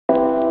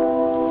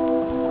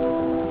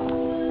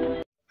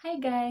Hi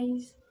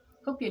guys,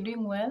 hope you're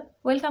doing well.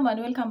 Welcome and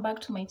welcome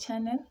back to my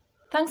channel.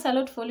 Thanks a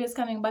lot for always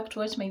coming back to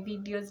watch my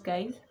videos,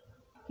 guys.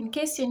 In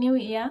case you're new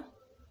here,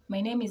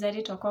 my name is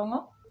Adi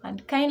Tokongo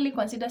and kindly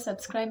consider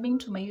subscribing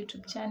to my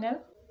YouTube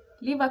channel.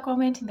 Leave a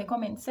comment in the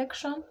comment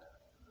section.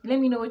 Let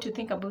me know what you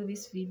think about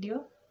this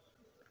video.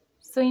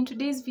 So in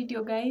today's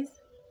video, guys,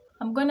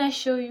 I'm gonna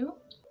show you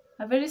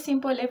a very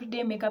simple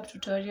everyday makeup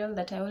tutorial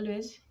that I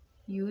always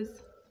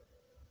use.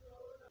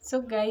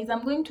 So guys,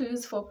 I'm going to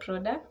use 4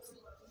 products.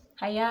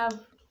 I have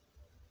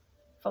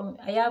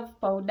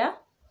powder,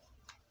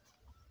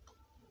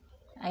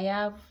 I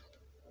have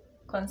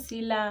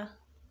concealer,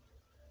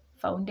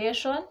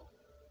 foundation.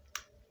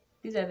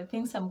 These are the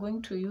things I'm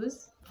going to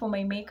use for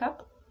my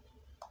makeup.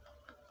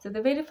 So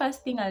the very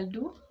first thing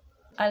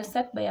I'll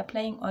start by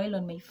applying oil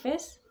on my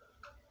face.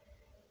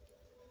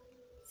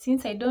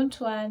 Since I don't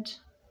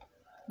want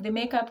the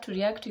makeup to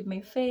react with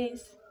my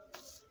face,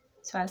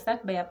 so I'll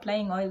start by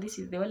applying oil. This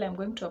is the oil I'm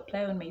going to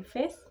apply on my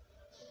face.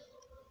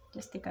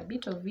 Just take a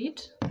bit of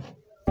it.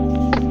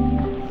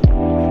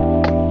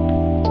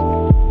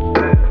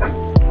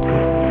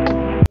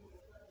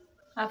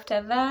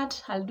 After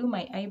that, I'll do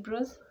my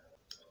eyebrows.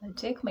 I'll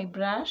take my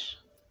brush,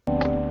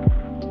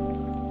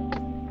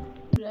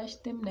 brush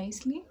them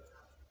nicely.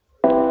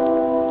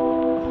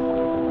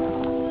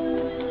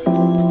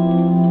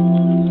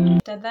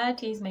 After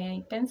that, here is my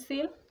eye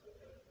pencil.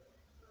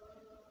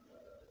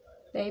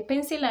 The eye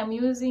pencil I'm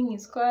using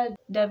is called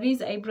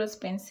Davies Eyebrows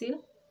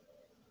Pencil,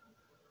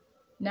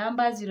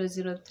 number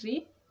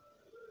 003.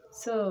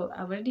 So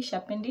I've already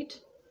sharpened it.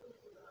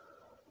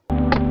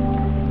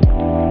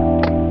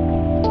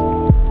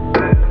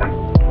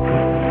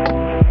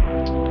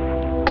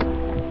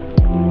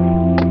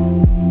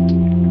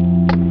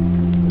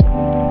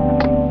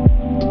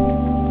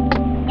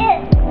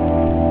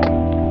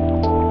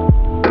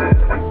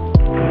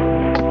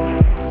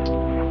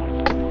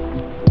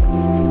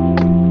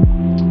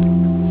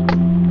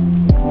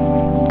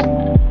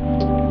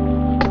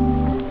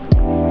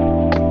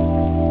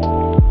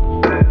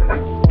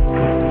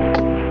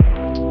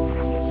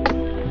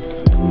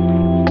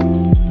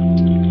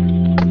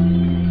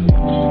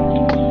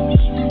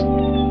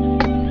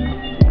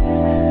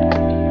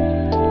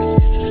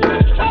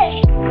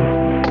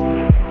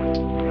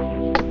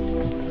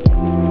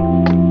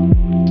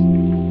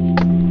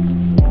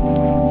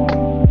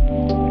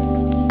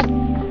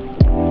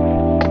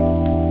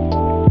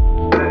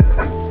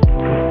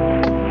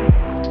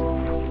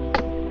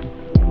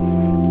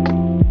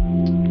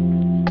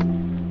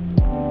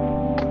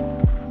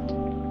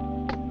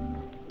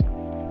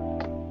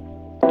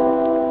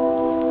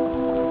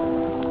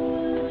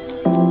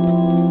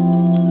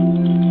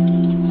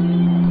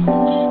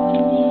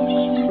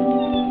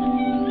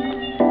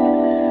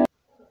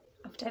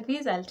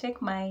 I'll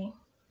take my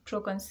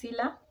Pro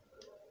Concealer.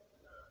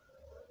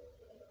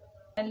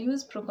 I'll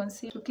use Pro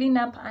Concealer to clean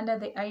up under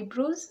the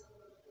eyebrows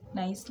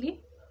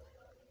nicely.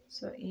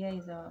 So here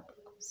is our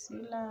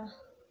concealer.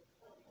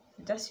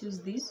 Just use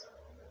this.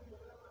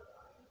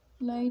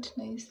 Light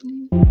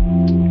nicely.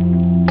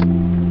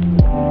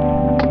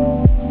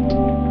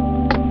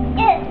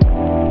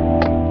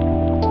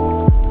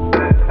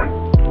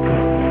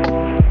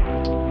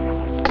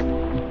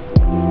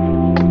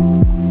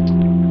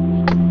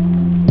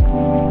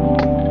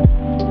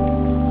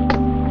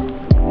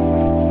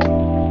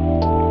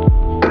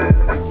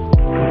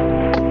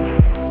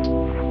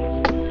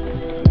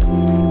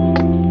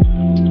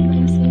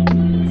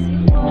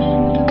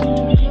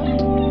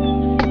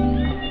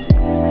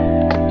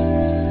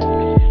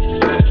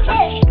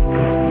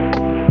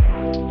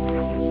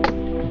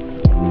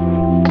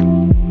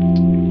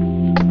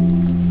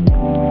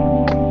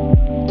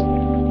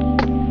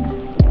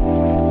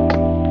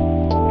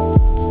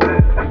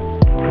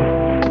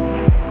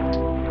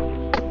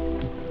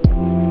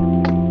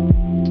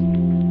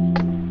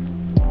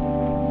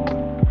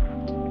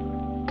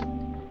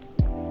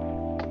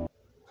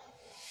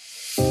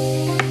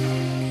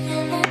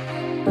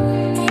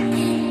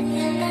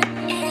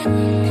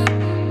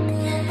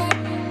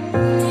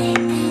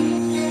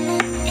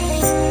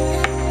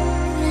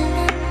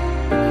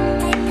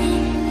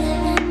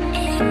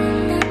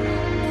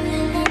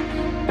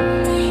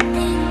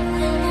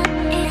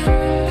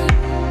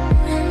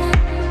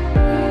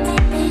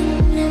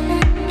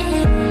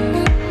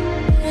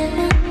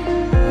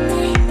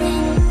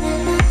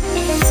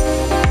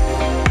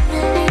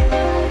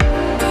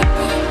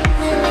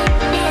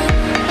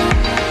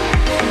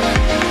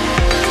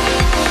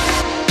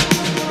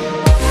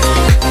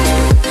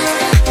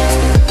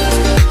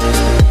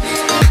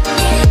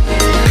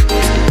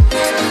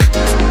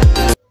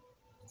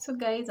 So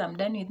guys, I'm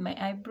done with my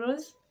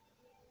eyebrows.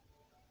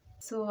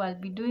 So I'll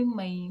be doing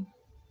my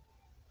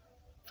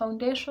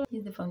foundation. This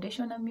is the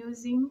foundation I'm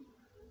using.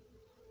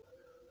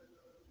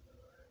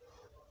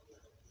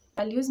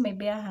 I'll use my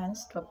bare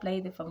hands to apply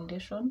the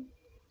foundation,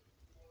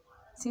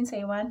 since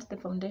I want the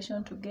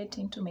foundation to get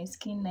into my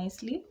skin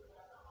nicely.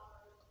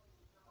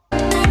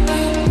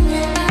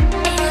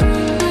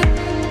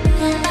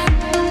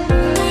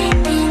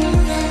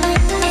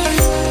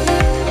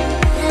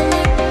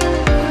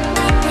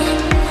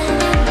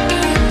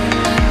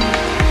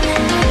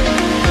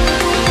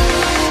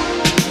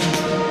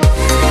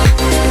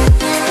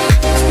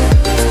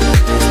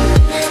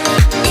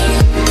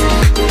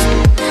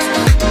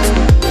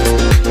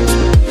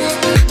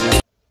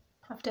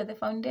 After the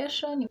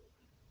foundation,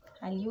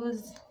 I'll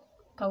use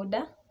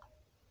powder.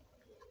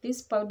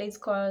 This powder is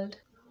called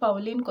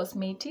Pauline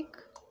Cosmetic.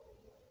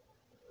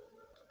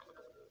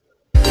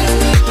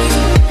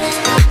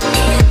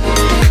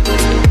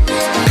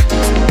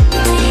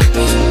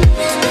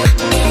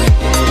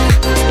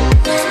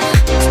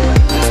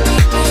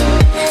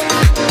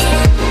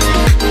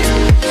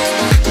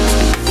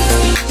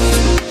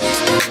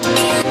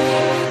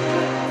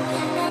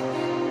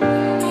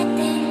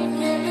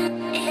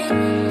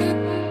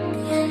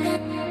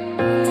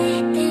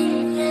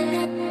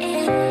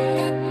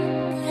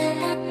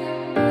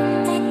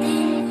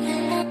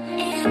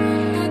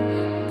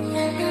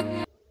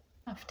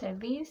 After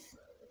this,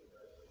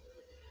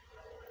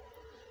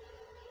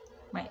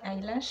 my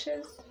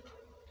eyelashes.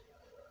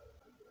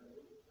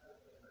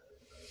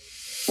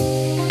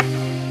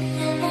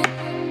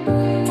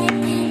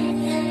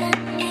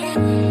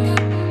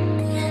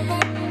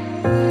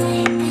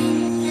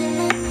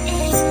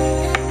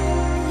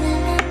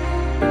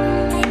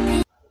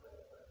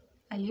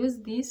 I'll use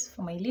this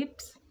for my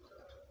lips.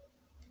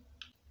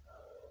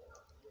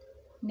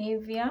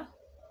 NIVEA,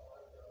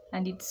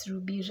 and it's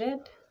ruby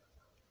red.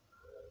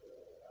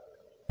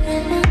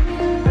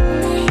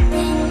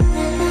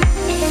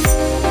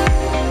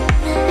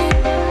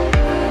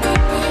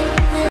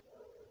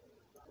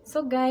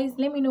 So guys,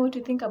 let me know what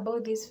you think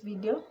about this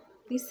video,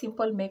 this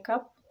simple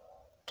makeup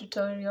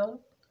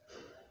tutorial,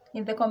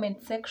 in the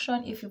comment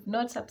section. If you've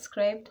not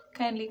subscribed,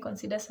 kindly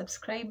consider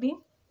subscribing.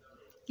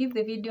 Give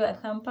the video a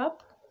thumb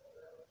up.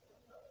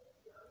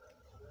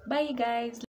 Bye guys.